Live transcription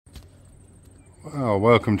Well,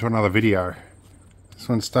 welcome to another video. This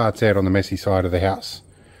one starts out on the messy side of the house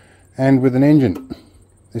and with an engine.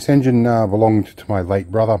 This engine belonged to my late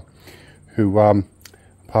brother, who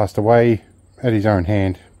passed away at his own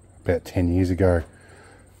hand about 10 years ago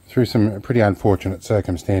through some pretty unfortunate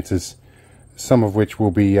circumstances, some of which will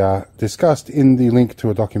be discussed in the link to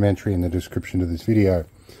a documentary in the description of this video.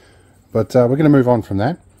 But we're going to move on from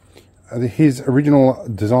that. His original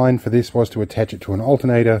design for this was to attach it to an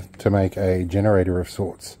alternator to make a generator of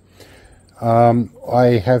sorts.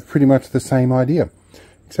 I have pretty much the same idea,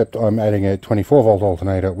 except I'm adding a 24 volt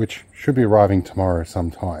alternator, which should be arriving tomorrow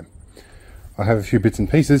sometime. I have a few bits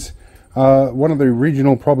and pieces. One of the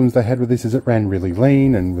original problems they had with this is it ran really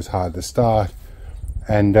lean and was hard to start.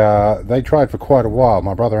 And they tried for quite a while,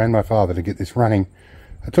 my brother and my father, to get this running.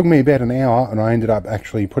 It took me about an hour, and I ended up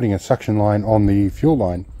actually putting a suction line on the fuel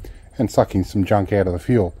line and sucking some junk out of the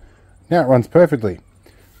fuel. Now it runs perfectly,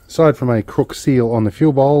 aside from a crook seal on the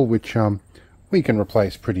fuel bowl, which we can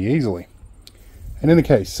replace pretty easily. In any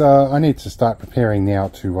case, I need to start preparing now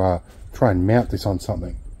to try and mount this on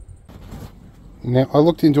something. Now, I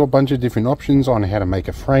looked into a bunch of different options on how to make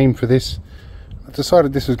a frame for this. I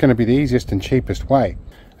decided this was going to be the easiest and cheapest way,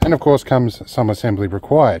 and of course comes some assembly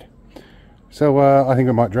required. So I think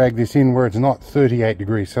I might drag this in where it's not 38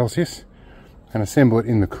 degrees Celsius and assemble it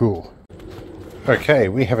in the cool. Okay,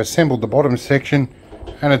 we have assembled the bottom section,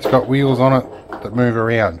 and it's got wheels on it that move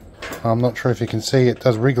around. I'm not sure if you can see, it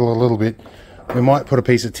does wriggle a little bit. We might put a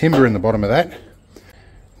piece of timber in the bottom of that.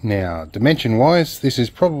 Now, dimension wise, this is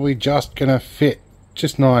probably just going to fit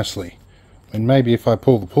just nicely. And maybe if I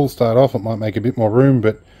pull the pull start off, it might make a bit more room,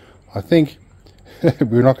 but I think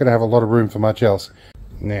we're not going to have a lot of room for much else.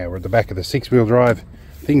 Now, we're at the back of the 6-wheel drive.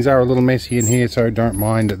 Things are a little messy in here, so don't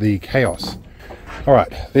mind the chaos.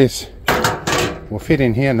 Alright, this will fit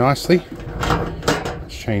in here nicely.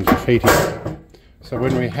 Let's change the feet here. So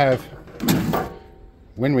when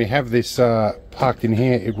we have this parked in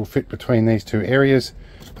here, it will fit between these two areas.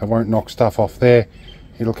 I won't knock stuff off there.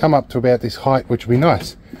 It'll come up to about this height, which will be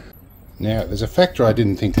nice. Now, there's a factor I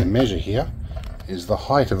didn't think to measure here, is the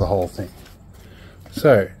height of the whole thing.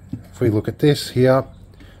 So, if we look at this here,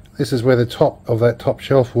 this is where the top of that top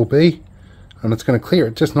shelf will be, and it's going to clear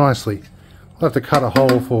it just nicely. I'll have to cut a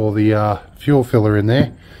hole for the fuel filler in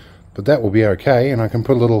there, but that will be okay, and I can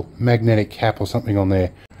put a little magnetic cap or something on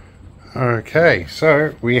there. Okay,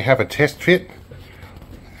 so we have a test fit,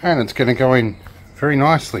 and it's going to go in very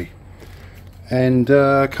nicely, and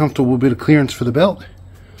comfortable bit of clearance for the belt.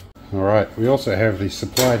 Alright, we also have the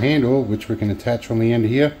supplied handle, which we can attach on the end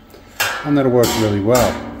here, and that'll work really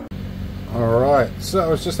well. Alright, so I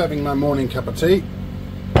was just having my morning cup of tea,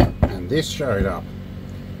 and this showed up.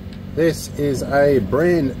 This is a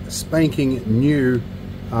brand spanking new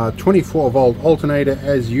 24 volt alternator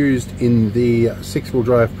as used in the 6-wheel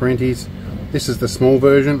drive Parentis. This is the small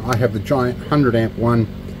version. I have the giant 100 amp one.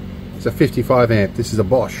 It's a 55 amp. This is a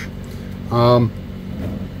Bosch.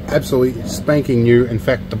 Absolutely spanking new. In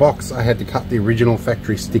fact, the box, I had to cut the original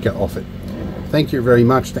factory sticker off it. Thank you very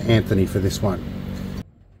much to Anthony for this one.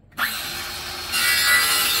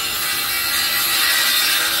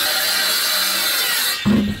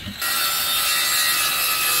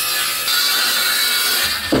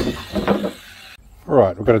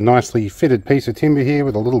 Alright, we've got a nicely fitted piece of timber here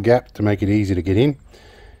with a little gap to make it easy to get in.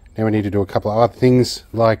 Now we need to do a couple of other things,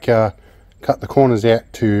 like cut the corners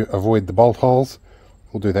out to avoid the bolt holes.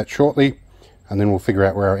 We'll do that shortly, and then we'll figure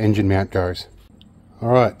out where our engine mount goes.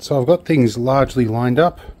 Alright, so I've got things largely lined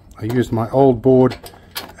up. I used my old board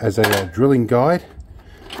as a drilling guide.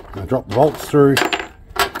 I dropped bolts through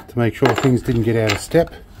to make sure things didn't get out of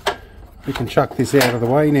step. We can chuck this out of the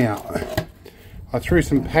way now. I threw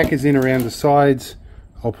some packers in around the sides.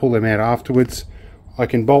 I'll pull them out afterwards. I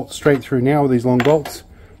can bolt straight through now with these long bolts,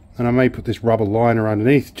 and I may put this rubber liner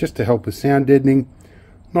underneath just to help with sound deadening.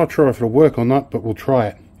 Not sure if it'll work or not, but we'll try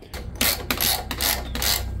it.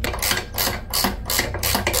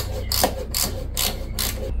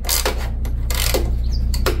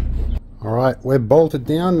 Alright, we're bolted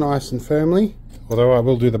down nice and firmly, although I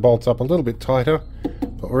will do the bolts up a little bit tighter.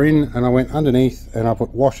 But we're in, and I went underneath and I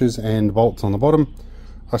put washers and bolts on the bottom.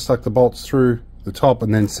 I stuck the bolts through the top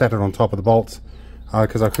and then sat it on top of the bolts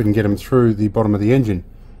because I couldn't get them through the bottom of the engine.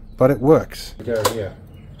 But it works. We go here.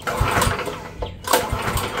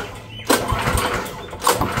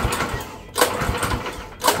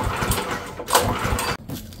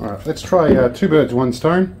 Alright, let's try 2 birds 1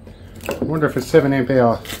 stone. I wonder if a 7 amp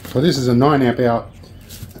hour, well this is a 9 amp hour.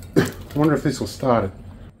 I wonder if this will start it.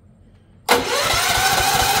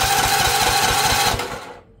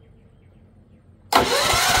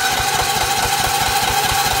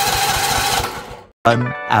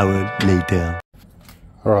 1 hour later.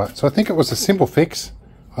 Alright, so I think it was a simple fix.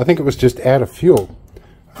 I think it was just out of fuel.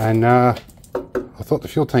 And I thought the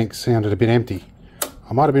fuel tank sounded a bit empty.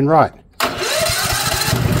 I might have been right.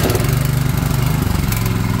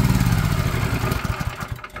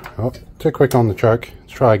 Oh, too quick on the choke.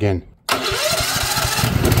 Let's try again.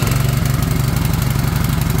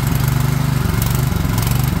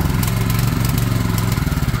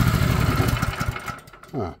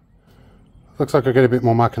 Oh, looks like I got a bit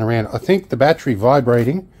more mucking around. I think the battery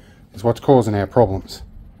vibrating is what's causing our problems.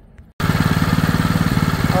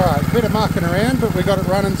 Alright, a bit of mucking around, but we got it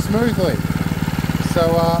running smoothly. So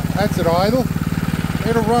that's at idle.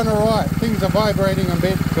 It'll run alright. Things are vibrating a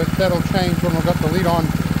bit, but that'll change when we've got the lid on.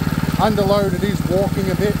 Under load it is walking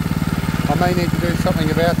a bit. I may need to do something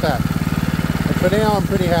about that. But for now I'm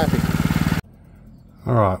pretty happy.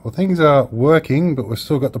 Alright, well things are working, but we've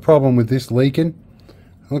still got the problem with this leaking.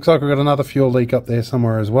 It looks like we've got another fuel leak up there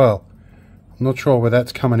somewhere as well. I'm not sure where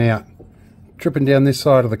that's coming out. Dripping down this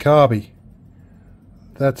side of the carby.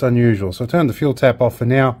 That's unusual. So I turned the fuel tap off for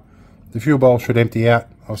now. The fuel bowl should empty out.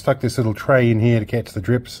 I've stuck this little tray in here to catch the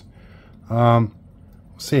drips. We'll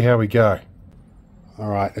see how we go.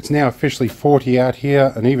 Alright, it's now officially 40 out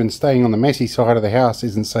here, and even staying on the messy side of the house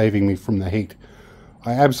isn't saving me from the heat.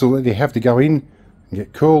 I absolutely have to go in and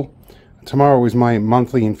get cool. Tomorrow is my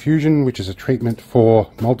monthly infusion, which is a treatment for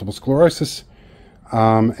multiple sclerosis,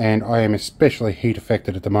 and I am especially heat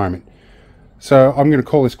affected at the moment. So I'm going to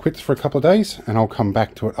call this quits for a couple of days, and I'll come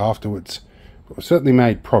back to it afterwards. But we've certainly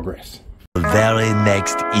made progress. The very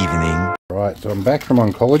next evening. Right, so I'm back from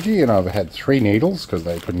oncology, and I've had 3 needles because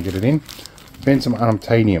they couldn't get it in. Been some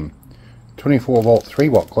unobtainium, 24 volt 3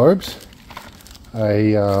 watt globes,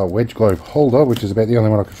 a wedge globe holder, which is about the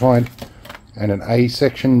only one I could find, and an A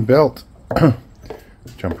section belt,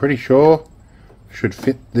 which I'm pretty sure should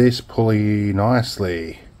fit this pulley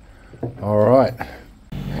nicely. Alright,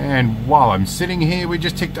 and while I'm sitting here we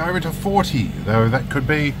just ticked over to 40, though that could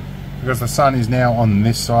be because the sun is now on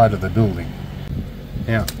this side of the building.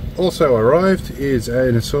 Now, also arrived is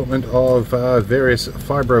an assortment of various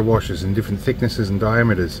fibro washers in different thicknesses and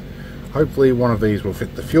diameters. Hopefully one of these will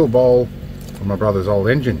fit the fuel bowl for my brother's old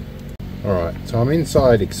engine. Alright, so I'm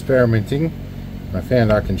inside experimenting. I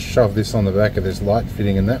found I can shove this on the back of this light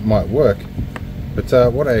fitting and that might work.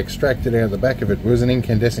 But what I extracted out of the back of it was an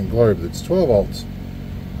incandescent globe that's 12 volts.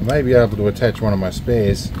 I may be able to attach one of my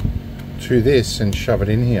spares to this and shove it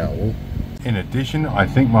in here. Well, in addition, I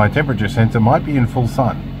think my temperature sensor might be in full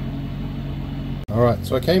sun. Alright,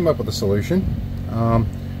 so I came up with a solution.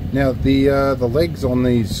 Now the legs on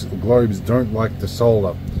these globes don't like to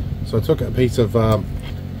solder. So I took a piece of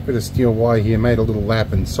bit of steel wire here, made a little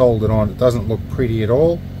lap and soldered on. It doesn't look pretty at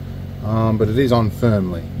all, but it is on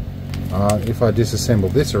firmly. If I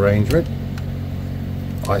disassemble this arrangement,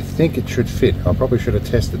 I think it should fit. I probably should have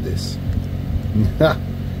tested this.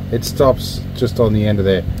 It stops just on the end of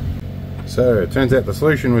there. So it turns out the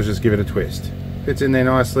solution was just give it a twist. Fits in there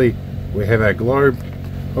nicely. We have our globe.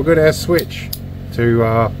 We've got our switch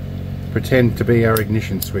to pretend to be our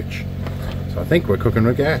ignition switch. So I think we're cooking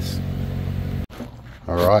with gas.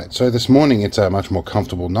 Alright, so this morning it's a much more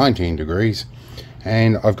comfortable 19 degrees,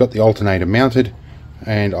 and I've got the alternator mounted,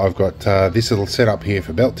 and I've got this little setup here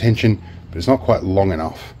for belt tension, but it's not quite long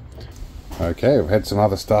enough. Okay, we've had some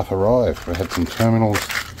other stuff arrive. We've had some terminals,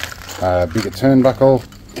 bigger turnbuckle,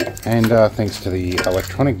 and thanks to the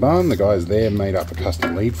electronic barn, the guys there made up a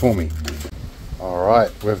custom lead for me.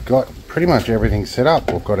 Alright, we've got pretty much everything set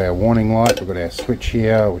up. We've got our warning light, we've got our switch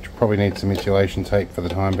here, which probably needs some insulation tape for the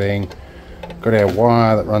time being. Got our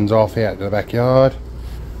wire that runs off out to the backyard,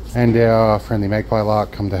 and our friendly magpie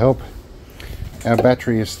lark come to help. Our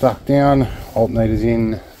battery is stuck down, alternator's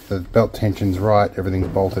in, the belt tension's right, everything's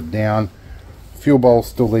bolted down. Fuel bowl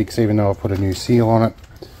still leaks even though I've put a new seal on it.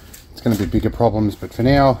 It's going to be bigger problems, but for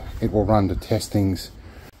now it will run to testings.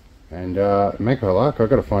 And magpie lark, I've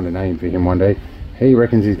got to find a name for him one day. He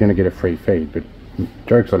reckons he's going to get a free feed, but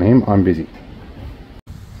joke's on him, I'm busy.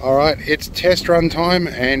 Alright, it's test run time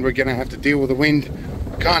and we're going to have to deal with the wind.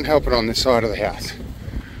 Can't help it on this side of the house.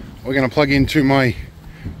 We're going to plug into my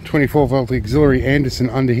 24 volt auxiliary Anderson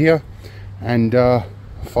under here and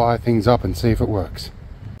fire things up and see if it works.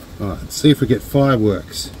 Alright, let's see if we get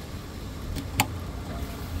fireworks.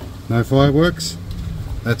 No fireworks?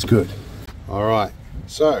 That's good. Alright,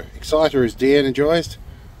 so exciter is de-energized.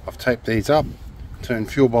 I've taped these up,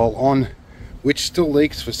 turned fuel bowl on, which still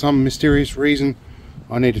leaks for some mysterious reason.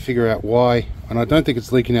 I need to figure out why, and I don't think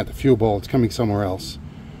it's leaking out the fuel bowl, it's coming somewhere else.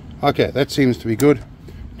 Okay, that seems to be good.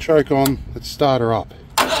 Choke on, let's start her up.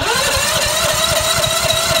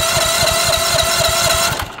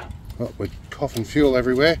 Oh, we're coughing fuel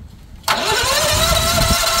everywhere. I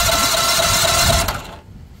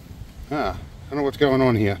don't know what's going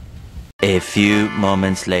on here. A few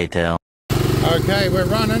moments later. Okay, we're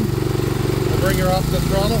running. We'll bring her up the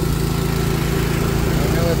throttle.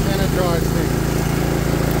 And now let's energize things.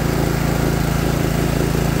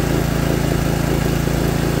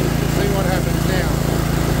 See what happens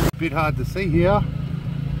now. A bit hard to see here,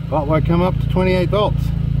 but we'll come up to 28 volts.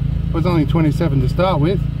 It was only 27 to start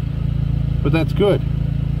with, but that's good.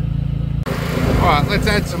 Alright, let's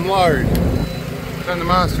add some load. Turn the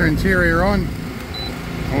master interior on.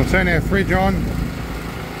 We'll turn our fridge on.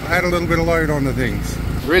 Add a little bit of load onto things.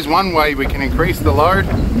 There is one way we can increase the load.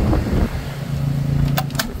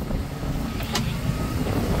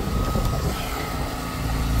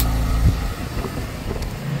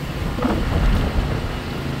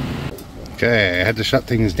 Okay, I had to shut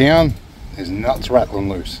things down. There's nuts rattling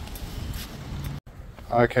loose.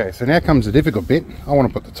 Okay, so now comes the difficult bit. I want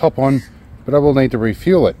to put the top on, but I will need to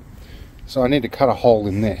refuel it. So I need to cut a hole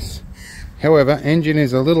in this. However, engine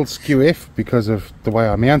is a little skew-iff because of the way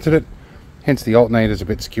I mounted it. Hence the alternator is a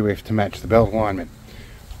bit skew-iff to match the belt alignment.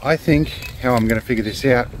 I think how I'm going to figure this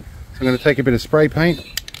out, so I'm going to take a bit of spray paint,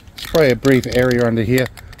 spray a brief area under here,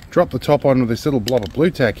 drop the top on with this little blob of blue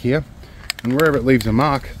tack here, and wherever it leaves a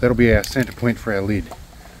mark, that'll be our center point for our lid.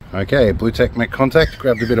 Okay, blue tack met contact,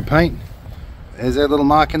 grabbed a bit of paint. There's our little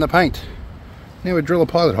mark in the paint. Now we drill a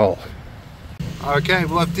pilot hole. Okay,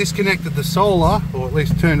 well I've disconnected the solar, or at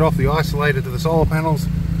least turned off the isolator to the solar panels.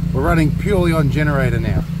 We're running purely on generator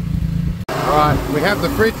now. Alright, we have the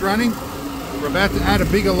fridge running. We're about to add a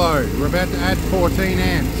bigger load. We're about to add 14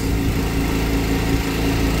 amps.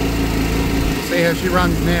 See how she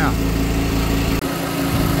runs now.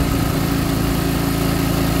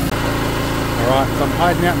 Alright, so I'm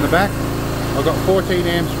hiding out in the back. I've got 14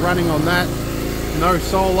 amps running on that. No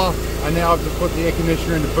solar. And now I've just put the air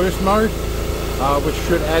conditioner into boost mode. Which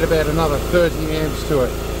should add about another 30 amps to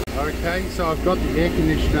it. Okay, so I've got the air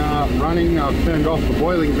conditioner running. I've turned off the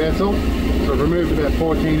boiling vessel, so I've removed about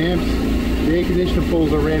 14 amps. The air conditioner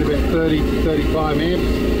pulls around about 30 to 35 amps.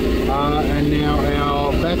 And now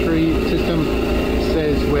our battery system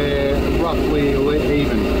says we're roughly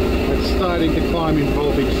even. It's starting to climb in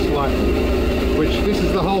voltage slightly, which this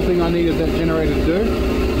is the whole thing I needed that generator to do,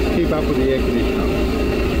 is keep up with the air conditioner.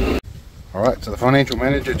 Alright, so the financial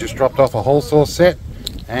manager just dropped off a hole source set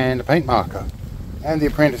and a paint marker. And the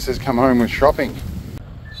apprentice has come home with shopping.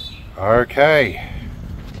 Okay,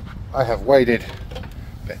 I have waited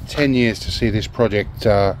about 10 years to see this project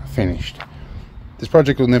finished. This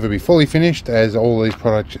project will never be fully finished, as all these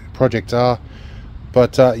projects are.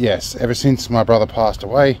 But yes, ever since my brother passed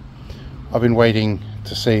away, I've been waiting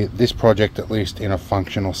to see this project at least in a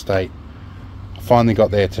functional state. I finally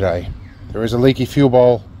got there today. There is a leaky fuel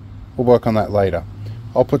bowl. We'll work on that later.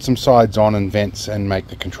 I'll put some sides on and vents and make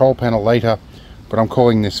the control panel later, but I'm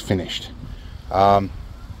calling this finished.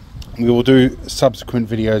 We will do subsequent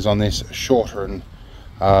videos on this, shorter and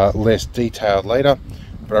less detailed later,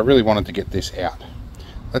 but I really wanted to get this out.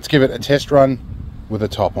 Let's give it a test run with the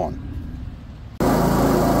top on. We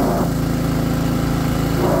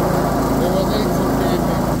will need some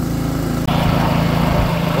damping.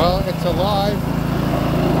 Well, it's alive.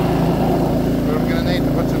 Need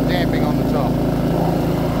to put some damping on the top.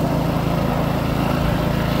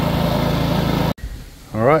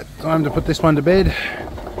 Alright, time to put this one to bed,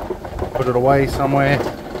 put it away somewhere,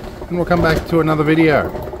 and we'll come back to another video.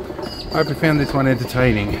 I hope you found this one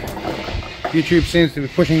entertaining. YouTube seems to be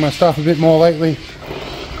pushing my stuff a bit more lately,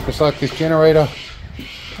 just like this generator,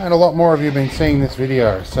 and a lot more of you have been seeing this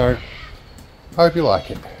video, so I hope you like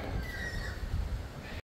it.